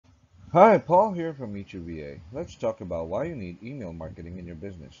Hi, Paul here from MeetYourVA. Let's talk about why you need email marketing in your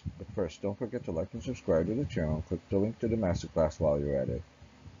business. But first, don't forget to like and subscribe to the channel. Click the link to the masterclass while you're at it.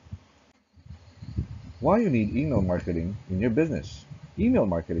 Why you need email marketing in your business. Email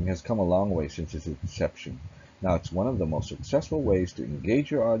marketing has come a long way since its inception. Now it's one of the most successful ways to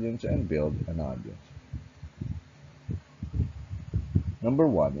engage your audience and build an audience. Number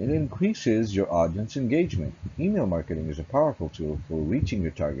one, it increases your audience engagement. Email marketing is a powerful tool for reaching your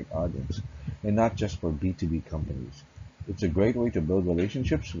target audience, and not just for B2B companies. It's a great way to build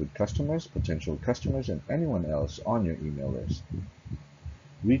relationships with customers, potential customers, and anyone else on your email list.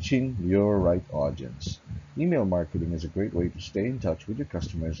 Reaching your right audience. Email marketing is a great way to stay in touch with your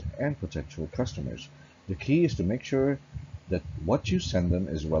customers and potential customers. The key is to make sure that what you send them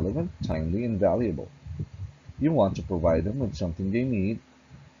is relevant, timely, and valuable. You want to provide them with something they need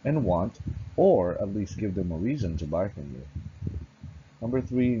and want, or at least give them a reason to buy from you. Number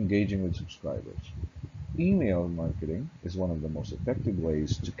three, engaging with subscribers. Email marketing is one of the most effective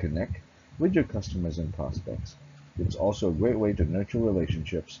ways to connect with your customers and prospects. It's also a great way to nurture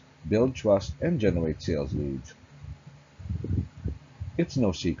relationships, build trust, and generate sales leads. It's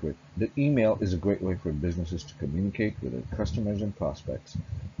no secret that email is a great way for businesses to communicate with their customers and prospects.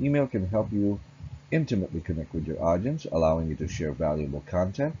 Email can help you intimately connect with your audience, allowing you to share valuable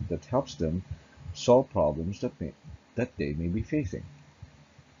content that helps them solve problems that they may be facing.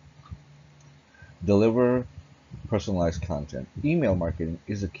 Deliver personalized content. Email marketing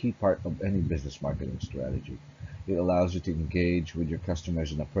is a key part of any business marketing strategy. It allows you to engage with your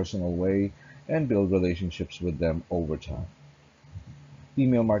customers in a personal way and build relationships with them over time.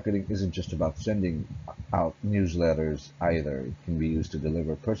 Email marketing isn't just about sending out newsletters either. It can be used to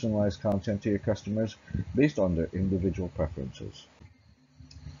deliver personalized content to your customers based on their individual preferences.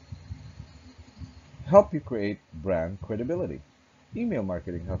 Help you create brand credibility. Email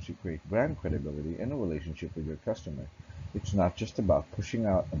marketing helps you create brand credibility and a relationship with your customer. It's not just about pushing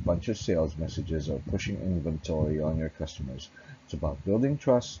out a bunch of sales messages or pushing inventory on your customers. It's about building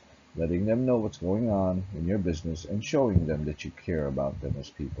trust, letting them know what's going on in your business, and showing them that you care about them as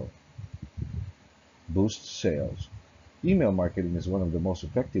people. Boost sales. Email marketing is one of the most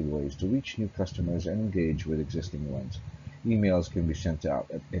effective ways to reach new customers and engage with existing ones. Emails can be sent out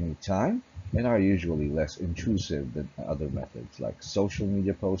at any time and are usually less intrusive than other methods like social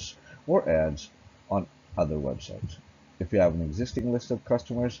media posts or ads on other websites. If you have an existing list of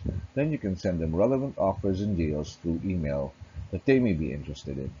customers, then you can send them relevant offers and deals through email that they may be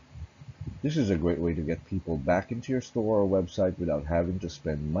interested in. This is a great way to get people back into your store or website without having to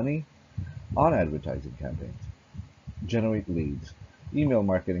spend money on advertising campaigns. Generate leads. Email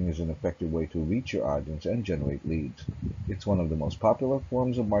marketing is an effective way to reach your audience and generate leads. It's one of the most popular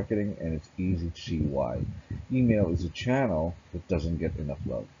forms of marketing, and it's easy to see why. Email is a channel that doesn't get enough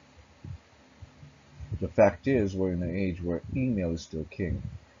love. The fact is, we're in an age where email is still king,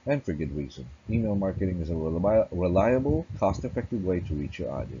 and for good reason. Email marketing is a reliable, cost-effective way to reach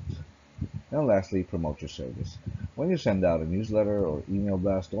your audience. And lastly, promote your service. When you send out a newsletter or email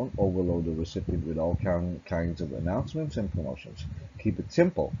blast, don't overload the recipient with all kinds of announcements and promotions. Keep it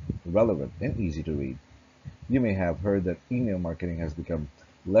simple, relevant, and easy to read. You may have heard that email marketing has become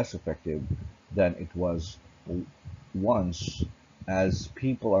less effective than it was once, as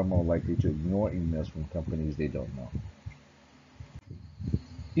people are more likely to ignore emails from companies they don't know.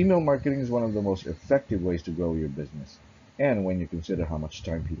 Email marketing is one of the most effective ways to grow your business. And when you consider how much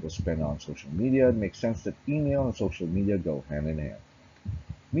time people spend on social media, it makes sense that email and social media go hand in hand.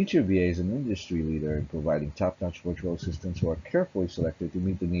 MeetYourVA is an industry leader in providing top-notch virtual assistants who are carefully selected to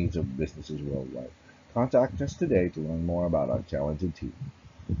meet the needs of businesses worldwide. Contact us today to learn more about our talented team.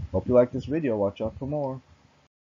 Hope you like this video. Watch out for more.